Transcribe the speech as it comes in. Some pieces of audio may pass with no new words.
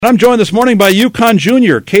I'm joined this morning by UConn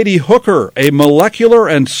junior Katie Hooker, a molecular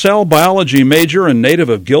and cell biology major and native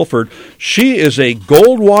of Guilford. She is a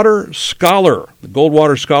Goldwater Scholar. The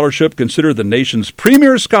Goldwater Scholarship, considered the nation's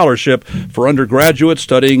premier scholarship for undergraduates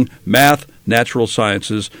studying math, natural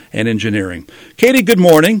sciences, and engineering. Katie, good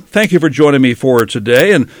morning. Thank you for joining me for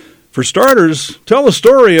today. And for starters, tell a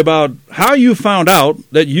story about how you found out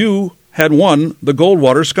that you had won the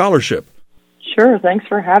Goldwater Scholarship. Sure. Thanks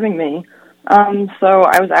for having me. So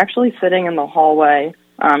I was actually sitting in the hallway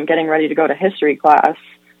getting ready to go to history class,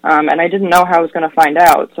 and I didn't know how I was going to find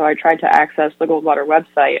out, so I tried to access the Goldwater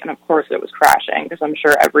website, and of course it was crashing, because I'm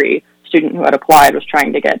sure every student who had applied was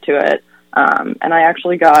trying to get to it. And I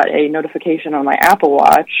actually got a notification on my Apple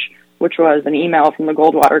Watch, which was an email from the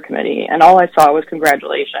Goldwater Committee, and all I saw was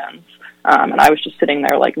congratulations. And I was just sitting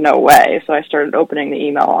there like, no way, so I started opening the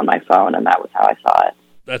email on my phone, and that was how I saw it.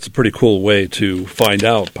 That's a pretty cool way to find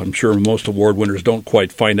out. I'm sure most award winners don't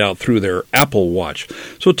quite find out through their Apple Watch.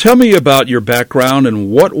 So tell me about your background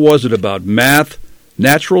and what was it about math,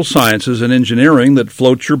 natural sciences, and engineering that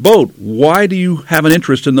floats your boat? Why do you have an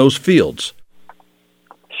interest in those fields?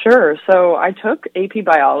 Sure. So I took AP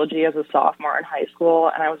Biology as a sophomore in high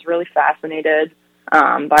school, and I was really fascinated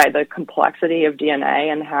by the complexity of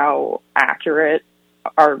DNA and how accurate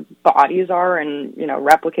our bodies are in,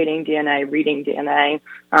 replicating DNA, reading DNA,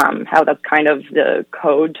 how that's kind of the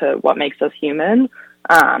code to what makes us human.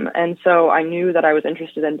 And so I knew that I was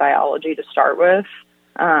interested in biology to start with.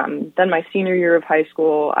 Then my senior year of high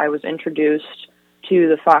school, I was introduced to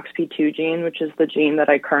the FOXP2 gene, which is the gene that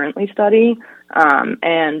I currently study.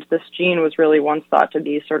 And this gene was really once thought to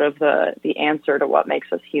be sort of the answer to what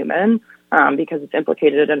makes us human, because it's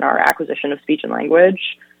implicated in our acquisition of speech and language.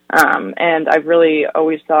 And I've really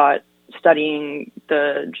always thought studying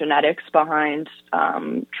the genetics behind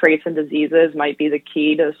traits and diseases might be the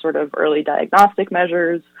key to sort of early diagnostic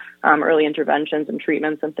measures, early interventions and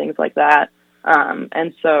treatments and things like that.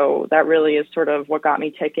 And so that really is sort of what got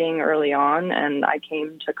me ticking early on. And I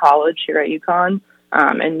came to college here at UConn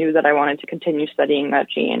and knew that I wanted to continue studying that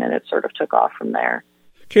gene, and it sort of took off from there.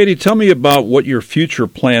 Katie, tell me about what your future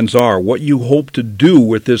plans are, what you hope to do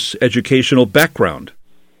with this educational background.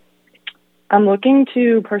 I'm looking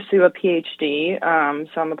to pursue a PhD,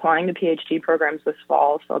 so I'm applying to PhD programs this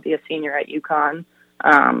fall, so I'll be a senior at UConn.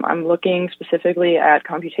 I'm looking specifically at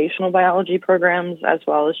computational biology programs as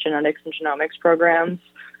well as genetics and genomics programs,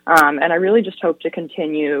 and I really just hope to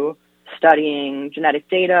continue studying genetic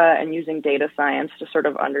data and using data science to sort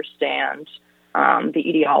of understand the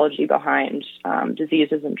etiology behind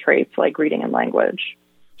diseases and traits like reading and language.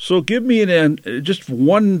 So give me just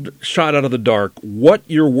one shot out of the dark, what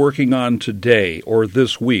you're working on today or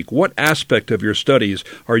this week. What aspect of your studies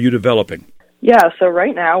are you developing? Yeah, so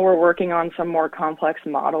right now we're working on some more complex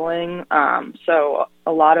modeling. So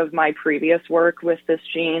a lot of my previous work with this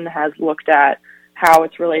gene has looked at how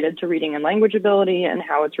it's related to reading and language ability and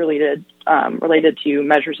how it's related to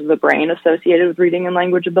measures of the brain associated with reading and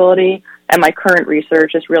language ability. And my current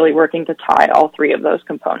research is really working to tie all three of those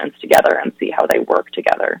components together and see how they work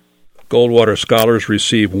together. Goldwater scholars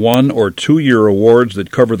receive 1 or 2 year awards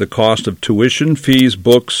that cover the cost of tuition, fees,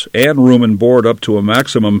 books, and room and board up to a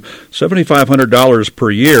maximum $7,500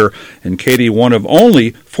 per year. And Katie, one of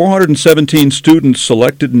only 417 students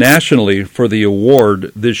selected nationally for the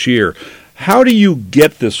award this year. How do you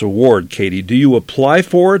get this award, Katie? Do you apply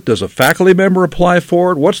for it? Does a faculty member apply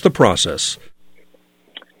for it? What's the process?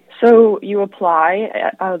 So you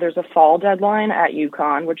apply, there's a fall deadline at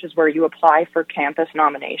UConn, which is where you apply for campus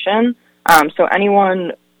nomination. So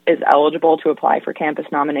anyone is eligible to apply for campus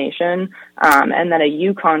nomination, and then a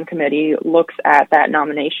UConn committee looks at that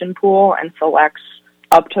nomination pool and selects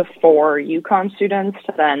up to 4 UConn students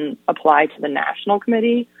to then apply to the national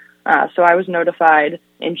committee. So I was notified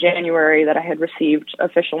in January that I had received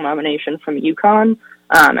official nomination from UConn,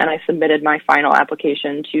 and I submitted my final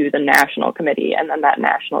application to the national committee, and then that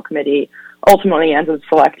national committee ultimately ends up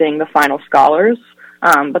selecting the final scholars.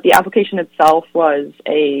 But the application itself was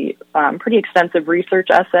a pretty extensive research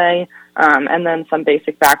essay, and then some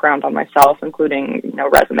basic background on myself, including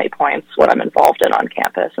resume points, what I'm involved in on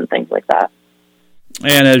campus, and things like that.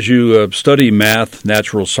 And as you study math,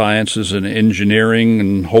 natural sciences, and engineering,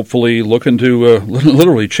 and hopefully looking to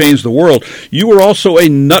literally change the world, you were also a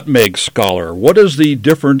Nutmeg Scholar. What is the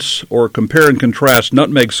difference, or compare and contrast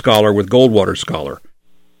Nutmeg Scholar with Goldwater Scholar?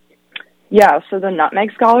 Yeah, so the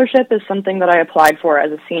Nutmeg Scholarship is something that I applied for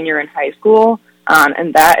as a senior in high school,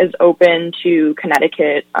 and that is open to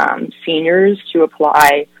Connecticut seniors to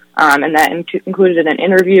apply, and that included an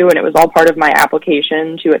interview, and it was all part of my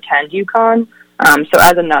application to attend UConn. So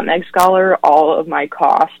as a Nutmeg Scholar, all of my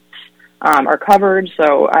costs are covered.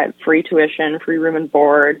 So I have free tuition, free room and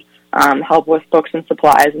board, help with books and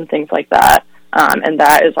supplies and things like that. And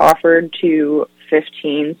that is offered to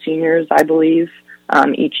 15 seniors, I believe,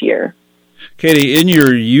 each year. Katie, in your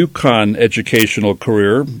UConn educational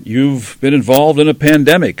career, you've been involved in a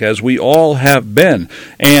pandemic, as we all have been.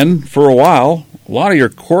 And for a while, a lot of your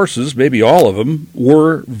courses, maybe all of them,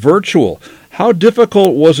 were virtual. How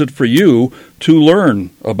difficult was it for you to learn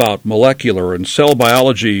about molecular and cell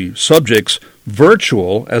biology subjects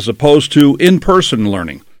virtual as opposed to in-person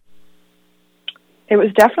learning? It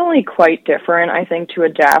was definitely quite different, I think, to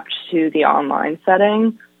adapt to the online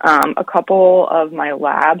setting. A couple of my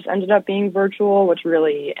labs ended up being virtual, which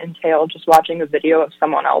really entailed just watching a video of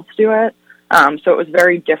someone else do it. So it was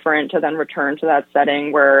very different to then return to that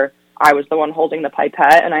setting where I was the one holding the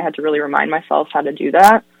pipette, and I had to really remind myself how to do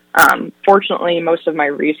that. Fortunately, most of my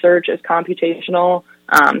research is computational,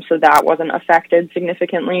 so that wasn't affected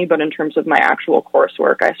significantly. But in terms of my actual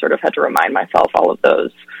coursework, I sort of had to remind myself all of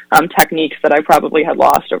those techniques that I probably had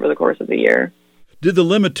lost over the course of the year. Did the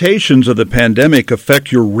limitations of the pandemic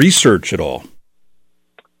affect your research at all?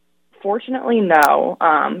 Fortunately, no.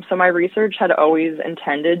 So my research had always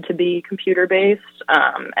intended to be computer-based,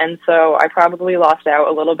 and so I probably lost out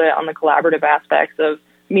a little bit on the collaborative aspects of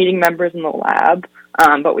meeting members in the lab,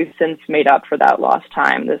 but we've since made up for that lost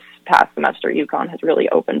time. This past semester, UConn has really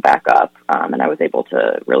opened back up, and I was able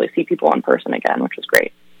to really see people in person again, which was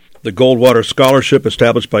great. The Goldwater Scholarship,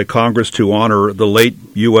 established by Congress to honor the late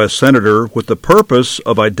U.S. Senator with the purpose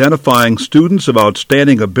of identifying students of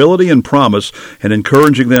outstanding ability and promise and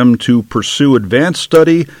encouraging them to pursue advanced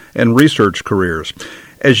study and research careers.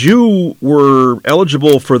 As you were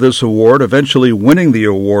eligible for this award, eventually winning the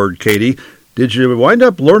award, Katie, did you wind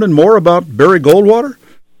up learning more about Barry Goldwater?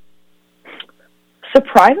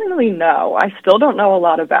 Surprisingly, no. I still don't know a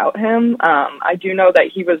lot about him. I do know that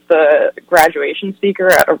he was the graduation speaker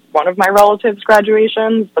at one of my relatives'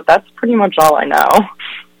 graduations, but that's pretty much all I know.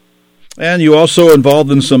 And you also involved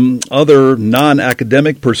in some other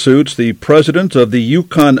non-academic pursuits, the president of the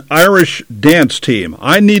UConn Irish dance team.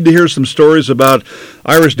 I need to hear some stories about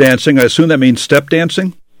Irish dancing. I assume that means step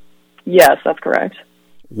dancing? Yes, that's correct.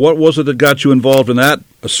 What was it that got you involved in that,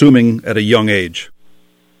 assuming at a young age?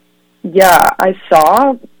 Yeah, I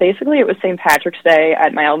saw, basically it was St. Patrick's Day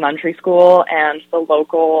at my elementary school, and the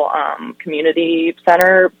local community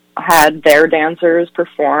center had their dancers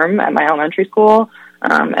perform at my elementary school,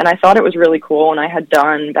 and I thought it was really cool, and I had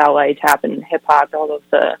done ballet, tap, and hip-hop, all of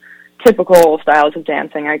the typical styles of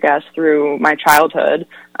dancing, I guess, through my childhood,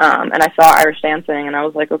 and I saw Irish dancing, and I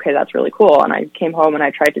was like, okay, that's really cool, and I came home and I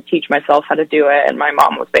tried to teach myself how to do it, and my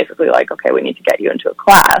mom was basically like, okay, we need to get you into a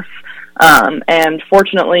class. And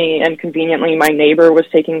fortunately and conveniently, my neighbor was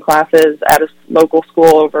taking classes at a local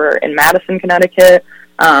school over in Madison, Connecticut.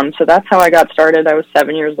 So that's how I got started. I was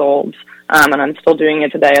 7 years old, and I'm still doing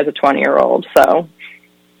it today as a 20-year-old. So.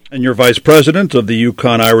 And you're vice president of the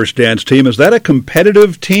UConn Irish dance team. Is that a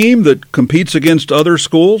competitive team that competes against other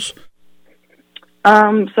schools?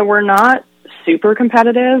 So we're not super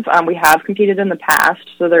competitive. We have competed in the past.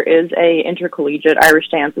 So there is a intercollegiate Irish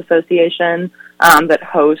Dance Association that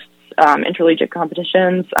hosts intercollegiate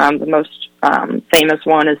competitions. The most famous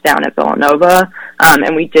one is down at Villanova,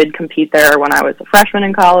 and we did compete there when I was a freshman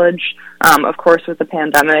in college. Of course, with the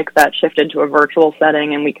pandemic, that shifted to a virtual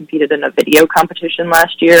setting, and we competed in a video competition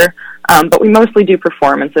last year. But we mostly do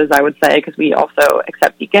performances, I would say, because we also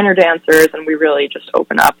accept beginner dancers, and we really just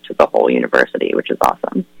open up to the whole university, which is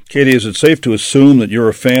awesome. Katie, is it safe to assume that you're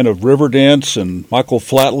a fan of Riverdance and Michael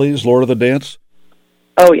Flatley's Lord of the Dance?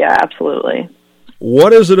 Oh, yeah, absolutely.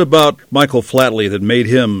 What is it about Michael Flatley that made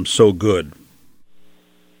him so good?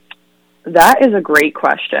 That is a great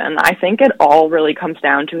question. I think it all really comes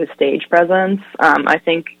down to his stage presence. I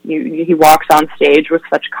think he walks on stage with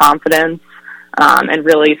such confidence and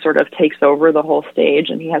really sort of takes over the whole stage,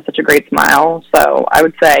 and he has such a great smile. So I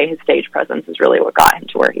would say his stage presence is really what got him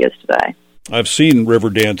to where he is today. I've seen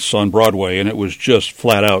Riverdance on Broadway, and it was just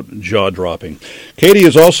flat-out jaw-dropping. Katie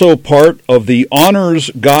is also part of the Honors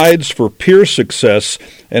Guides for Peer Success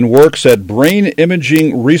and works at Brain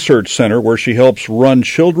Imaging Research Center, where she helps run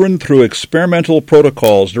children through experimental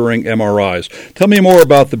protocols during MRIs. Tell me more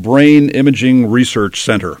about the Brain Imaging Research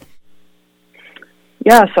Center.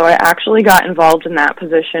 Yeah, so I actually got involved in that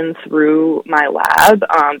position through my lab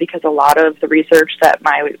because a lot of the research that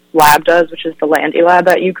my lab does, which is the Landy Lab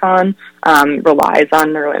at UConn, relies on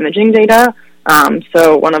neuroimaging data.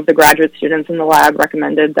 So one of the graduate students in the lab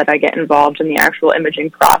recommended that I get involved in the actual imaging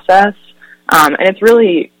process. And it's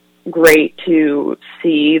really great to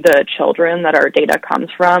see the children that our data comes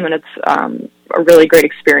from, and it's a really great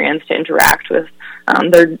experience to interact with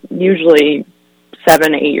They're usually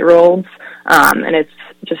 7, 8-year-olds, and it's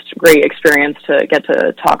just great experience to get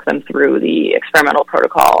to talk them through the experimental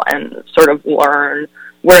protocol and sort of learn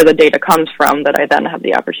where the data comes from that I then have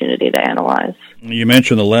the opportunity to analyze. You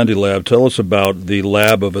mentioned the Landy Lab. Tell us about the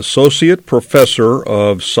lab of Associate Professor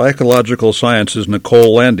of Psychological Sciences,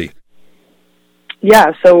 Nicole Landy.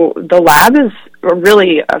 Yeah, so the lab is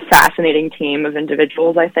really a fascinating team of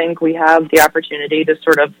individuals, I think. We have the opportunity to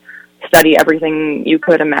sort of study everything you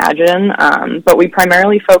could imagine, but we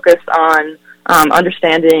primarily focus on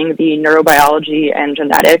understanding the neurobiology and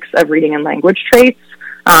genetics of reading and language traits.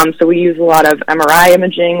 So we use a lot of MRI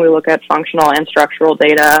imaging. We look at functional and structural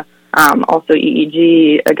data, also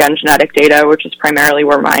EEG, again, genetic data, which is primarily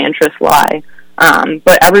where my interests lie.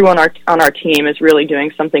 But everyone on our team is really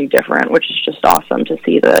doing something different, which is just awesome to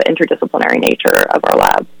see the interdisciplinary nature of our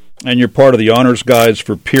lab. And you're part of the Honors Guides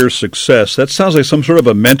for Peer Success. That sounds like some sort of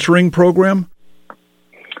a mentoring program?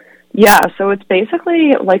 Yeah, so it's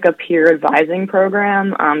basically like a peer advising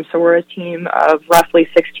program. So we're a team of roughly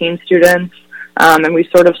 16 students, and we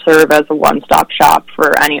sort of serve as a one-stop shop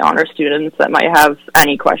for any honor students that might have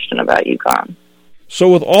any question about UConn. So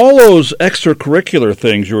with all those extracurricular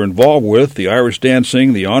things you're involved with, the Irish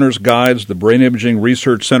dancing, the Honors Guides, the Brain Imaging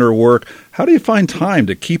Research Center work, how do you find time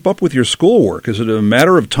to keep up with your schoolwork? Is it a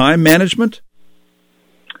matter of time management?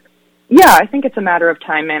 Yeah, I think it's a matter of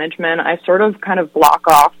time management. I sort of kind of block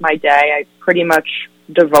off my day. I pretty much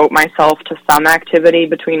devote myself to some activity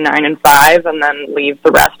between 9 and 5 and then leave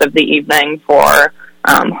the rest of the evening for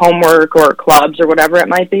homework or clubs or whatever it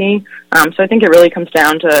might be. So I think it really comes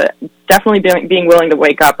down to definitely being willing to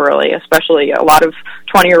wake up early, especially a lot of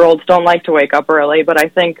 20-year-olds don't like to wake up early, but I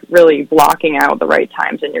think really blocking out the right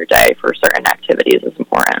times in your day for certain activities is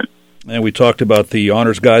important. And we talked about the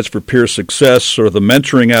Honors Guides for Peer Success, or the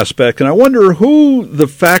mentoring aspect, and I wonder who the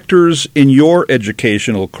factors in your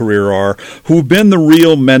educational career are who've been the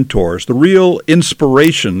real mentors, the real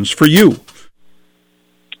inspirations for you.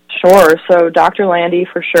 Sure. So Dr. Landy,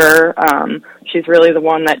 for sure. She's really the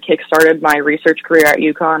one that kick-started my research career at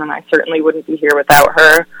UConn, and I certainly wouldn't be here without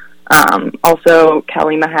her. Also,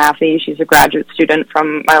 Kelly Mahaffey, she's a graduate student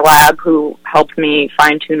from my lab who helped me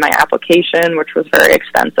fine-tune my application, which was very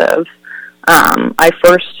extensive. I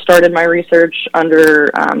first started my research under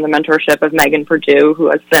the mentorship of Megan Perdue,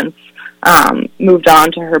 who has since moved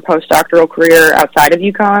on to her postdoctoral career outside of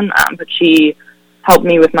UConn, but she helped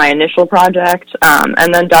me with my initial project.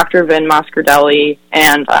 And then Dr. Vin Moscardelli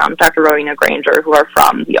and Dr. Rowena Granger, who are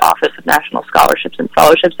from the Office of National Scholarships and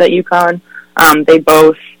Fellowships at UConn. They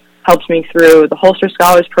both helped me through the Holster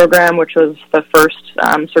Scholars Program, which was the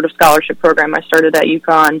first sort of scholarship program I started at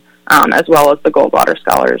UConn, as well as the Goldwater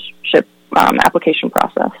Scholarship application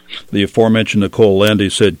process. The aforementioned Nicole Landy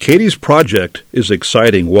said, Katie's project is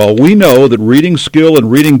exciting. While we know that reading skill and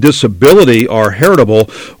reading disability are heritable,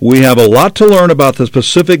 we have a lot to learn about the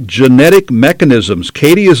specific genetic mechanisms.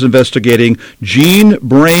 Katie is investigating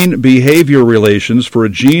gene-brain behavior relations for a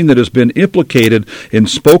gene that has been implicated in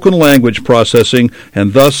spoken language processing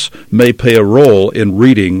and thus may play a role in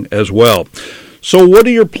reading as well. So what are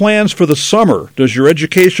your plans for the summer? Does your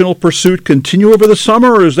educational pursuit continue over the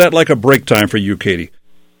summer, or is that like a break time for you, Katie?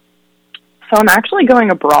 So I'm actually going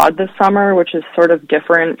abroad this summer, which is sort of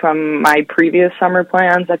different from my previous summer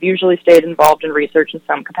plans. I've usually stayed involved in research in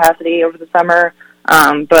some capacity over the summer,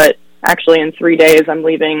 but actually in 3 days I'm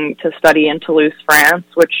leaving to study in Toulouse, France,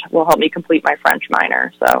 which will help me complete my French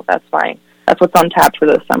minor. So that's what's on tap for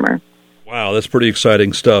this summer. Wow, that's pretty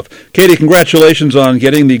exciting stuff. Katie, congratulations on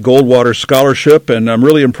getting the Goldwater Scholarship, and I'm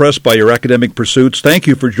really impressed by your academic pursuits. Thank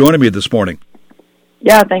you for joining me this morning.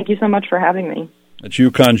 Yeah, thank you so much for having me. That's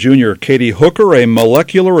UConn junior Katie Hooker, a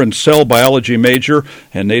molecular and cell biology major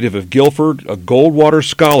and native of Guilford, a Goldwater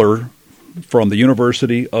Scholar from the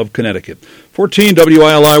University of Connecticut. 14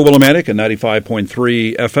 WILI Willimantic and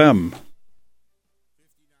 95.3 FM.